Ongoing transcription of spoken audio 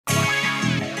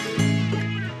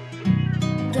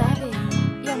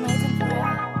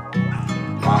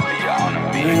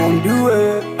gon' do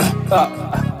it.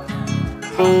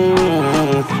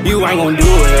 You ain't gon' do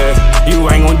it. You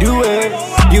ain't gon' do it.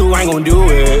 You ain't gon' do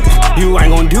it. You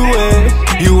ain't gon' do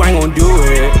it. You ain't gon' do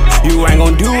it. You ain't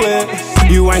gon' do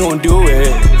it. You ain't gon' do it.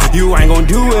 You ain't gon'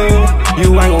 do it.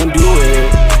 You ain't gon' do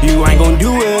it. You ain't gon' do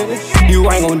it.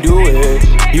 You ain't gon' do it.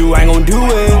 You ain't gon' do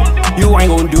it. You ain't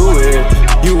gon' do it.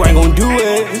 You ain't gon' do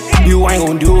it. You ain't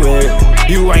gon' do it.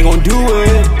 You ain't gon' do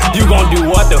it. You gon' do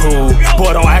what the who?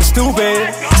 Boy, don't act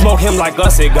stupid. Smoke him like a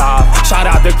cigar. Shout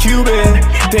out to Cuban.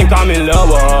 Think I'm in love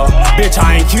with her. Bitch,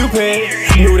 I ain't Cupid.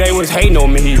 Knew they was hating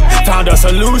on me. Found a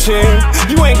solution.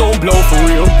 You ain't gon' blow for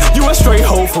real. You a straight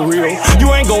hoe for real.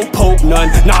 You ain't gon' poke none.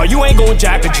 Nah, you ain't gon'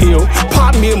 jack a chill.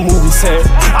 Pop me a movie set.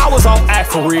 I was off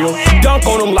act for real. Dunk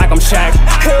on them like I'm Shaq.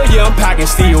 Hell yeah, I'm packing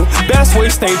steel. Best way,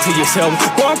 stay to yourself.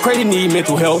 Going crazy, need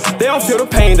mental health. They don't feel the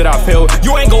pain that I felt.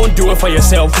 You ain't gon' do it for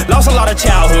yourself. Lost a lot of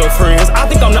childhood friends. I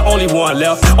think I'm the only one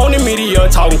left. On the media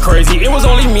talking crazy. It was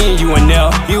only me and you and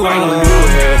there. You ain't gon' do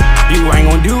it. You ain't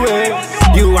gon' do it.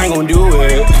 You ain't gon' do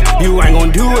it. You ain't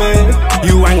gon' do it.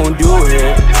 You ain't gon' do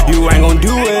it. You ain't gon'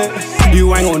 do it.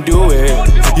 You ain't gon' do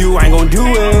it. You ain't gon' do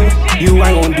it. You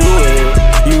ain't gon' do it.